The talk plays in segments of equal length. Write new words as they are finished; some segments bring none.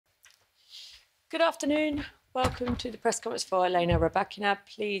Good afternoon. Welcome to the press conference for Elena Rybakina.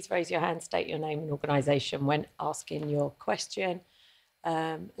 Please raise your hand, state your name and organisation when asking your question.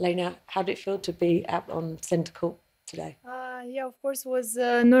 Elena, how did it feel to be out on centre court today? Yeah, of course, was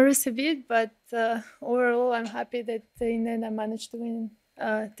nervous a bit, but overall, I'm happy that in the end I managed to win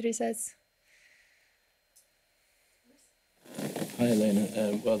 3 sets. Hi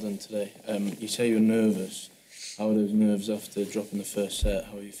Elena, well done today. You say you're nervous. How are those nerves after dropping the first set?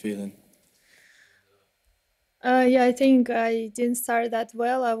 How are you feeling? Yeah, I think I didn't start that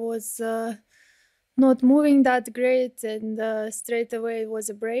well. I was not moving that great, and straight away it was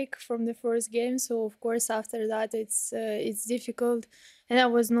a break from the first game. So of course after that it's difficult, and I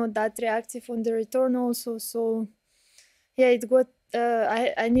was not that reactive on the return also. So yeah, it got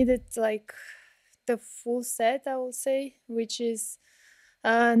I needed like the full set, I will say, which is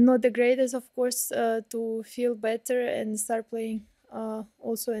not the greatest, of course, to feel better and start playing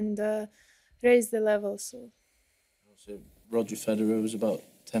also and raise the level. So Roger Federer was about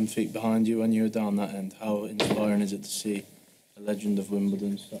 10 feet behind you when you were down that end. How inspiring is it to see a legend of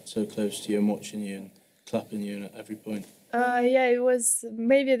Wimbledon so close to you and watching you and clapping you at every point? Yeah, it was,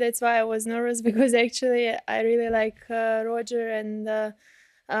 maybe that's why I was nervous, because actually I really like Roger, and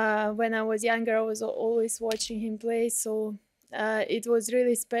when I was younger I was always watching him play, so it was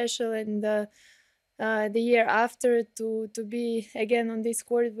really special. And the year after to be again on this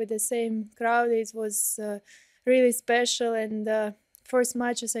court with the same crowd, it was really special. And first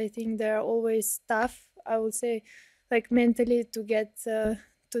matches, I think they're always tough, I would say, like mentally, to get to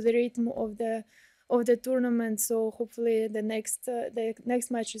the rhythm of the tournament. So hopefully the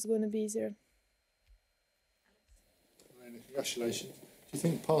next match is going to be easier. Congratulations. Do you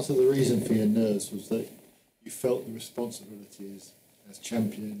think part of the reason for your nerves was that you felt the responsibility as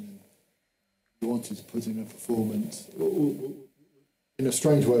champion and you wanted to put in a performance? In a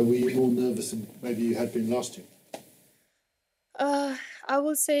strange way, were you more nervous than maybe you had been last year? I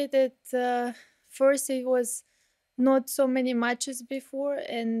will say that first it was not so many matches before,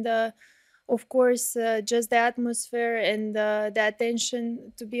 and of course just the atmosphere and the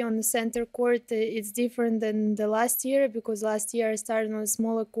attention to be on the center court, it's different than the last year, because last year I started on a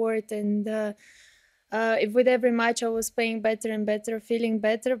smaller court, and with every match I was playing better and better, feeling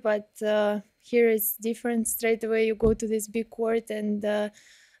better. But here it's different. Straight away you go to this big court, and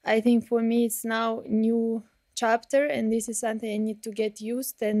I think for me it's now new chapter, and this is something I need to get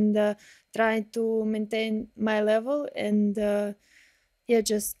used, and try to maintain my level, and yeah,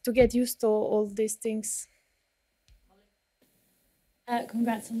 just to get used to all these things.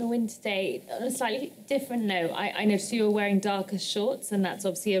 Congrats on the win today. On a slightly different note, I noticed you were wearing darker shorts, and that's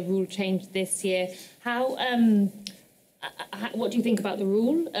obviously a rule change this year. What do you think about the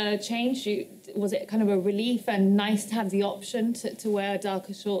rule change? Was it kind of a relief and nice to have the option to wear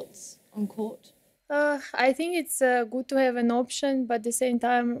darker shorts on court? I think it's good to have an option, but at the same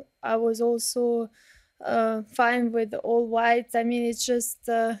time I was also fine with all white. I mean, it's just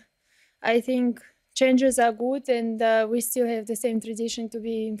I think changes are good, and we still have the same tradition to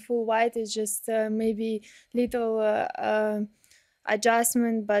be in full white. It's just maybe little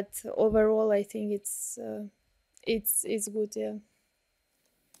adjustment, but overall I think it's good. Yeah.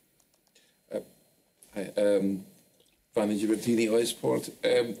 Hi, Vanya Rybakina, iSport.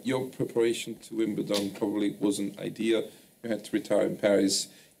 Your preparation to Wimbledon probably wasn't ideal. You had to retire in Paris.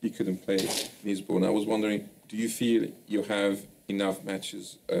 You couldn't play Lisbon. I was wondering, do you feel you have enough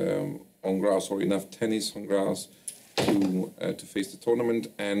matches on grass, or enough tennis on grass to face the tournament?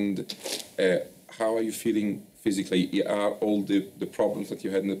 And how are you feeling physically? Are all the problems that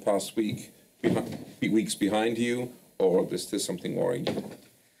you had in the past weeks behind you, or there's still something worrying you?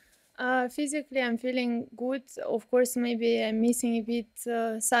 Physically, I'm feeling good. Of course, maybe I'm missing a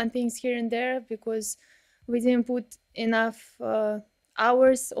bit some things here and there, because we didn't put enough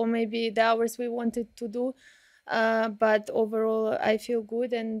hours, or maybe the hours we wanted to do. But overall, I feel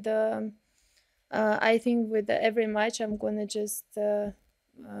good, and I think with every match, I'm gonna just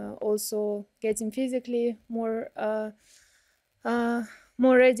also getting physically more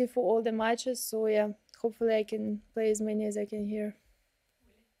ready for all the matches. So yeah, hopefully I can play as many as I can here.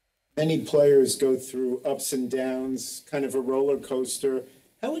 Many players go through ups and downs, kind of a roller coaster.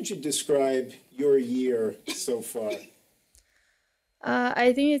 How would you describe your year so far?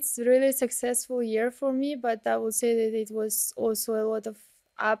 I think it's a really successful year for me, but I would say that it was also a lot of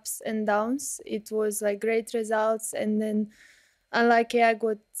ups and downs. It was like great results, and then unlucky I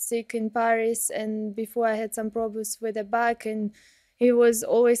got sick in Paris, and before I had some problems with the back, and it was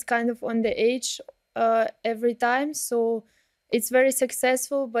always kind of on the edge every time. So it's very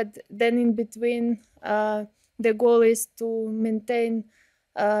successful, but then in between the goal is to maintain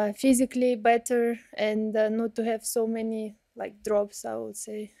physically better and not to have so many like drops, I would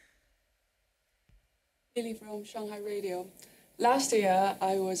say. Lily from Shanghai Radio. Last year,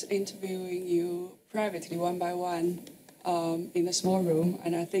 I was interviewing you privately, one by one, in a small room,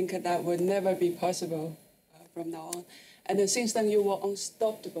 and I think that would never be possible from now on. And then since then, you were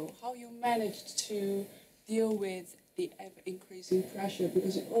unstoppable. How you managed to deal with the ever-increasing pressure,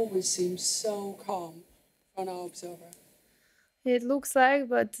 because it always seems so calm from our observer. It looks like,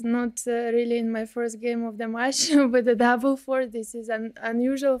 but not really in my first game of the match with the double four. This is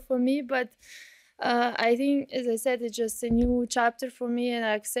unusual for me, but I think, as I said, it's just a new chapter for me, and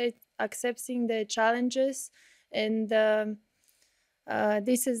accepting the challenges. And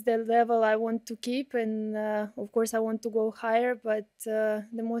this is the level I want to keep. And of course, I want to go higher, but the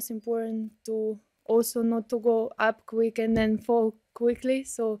most important to also not to go up quick and then fall quickly.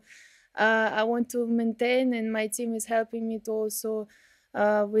 So I want to maintain, and my team is helping me to also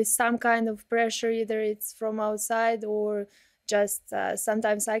with some kind of pressure, either it's from outside or just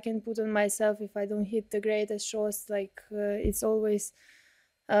sometimes I can put on myself if I don't hit the greatest shots. Like it's always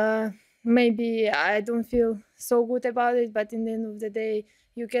maybe I don't feel so good about it, but in the end of the day,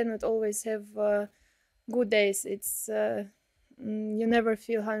 you cannot always have good days. It's you never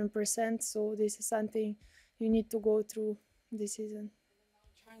feel 100%. So this is something you need to go through this season.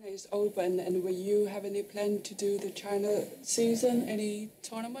 China is open, and will you have any plan to do the China season, any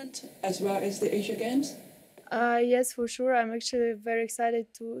tournament, as well as the Asia Games? Yes, for sure. I'm actually very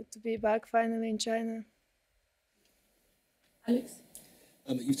excited to be back finally in China. Alex?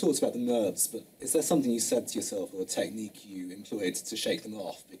 You've talked about the nerves, but is there something you said to yourself or a technique you employed to shake them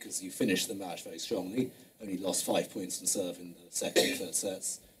off? Because you finished the match very strongly, only lost 5 points on serve in the second and third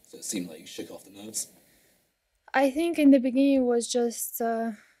sets, so it seemed like you shook off the nerves. I think in the beginning it was just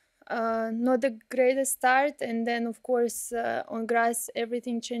not the greatest start, and then of course on grass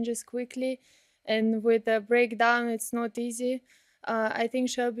everything changes quickly, and with the breakdown it's not easy. I think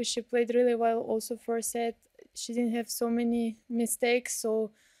Shelby, she played really well also first set. She didn't have so many mistakes,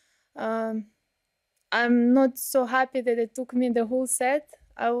 so I'm not so happy that it took me the whole set,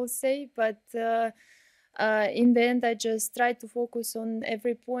 I will say, but in the end I just tried to focus on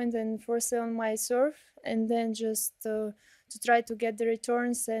every point, and firstly on my serve, and then just to try to get the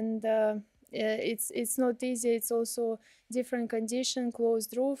returns. And it's not easy. It's also different condition,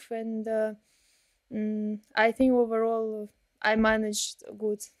 closed roof, and I think overall I managed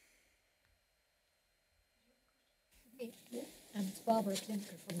good. It's Barbara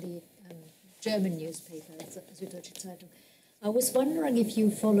Klimke from the German newspaper, Süddeutsche Zeitung. I was wondering if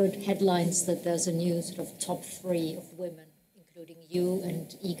you followed headlines that there's a new sort of top three of women, including you and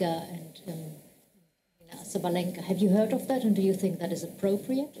Iga and Sabalenka. Have you heard of that, and do you think that is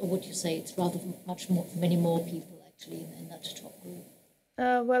appropriate, or would you say it's rather many more people actually in that top group?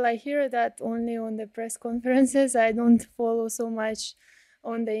 Well, I hear that only on the press conferences. I don't follow so much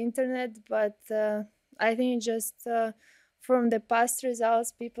on the internet, but I think just from the past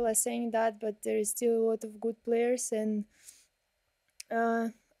results, people are saying that, but there is still a lot of good players, and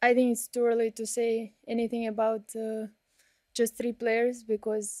I think it's too early to say anything about just three players,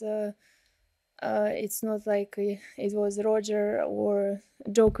 because it's not like it was Roger or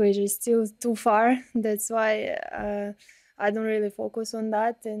Djokovic. It's still too far. That's why I don't really focus on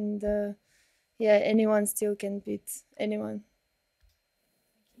that, and yeah, anyone still can beat anyone.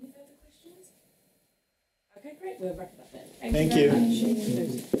 Any further questions? Okay, great. We'll wrap it up then. Thank you.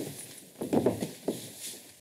 Very much.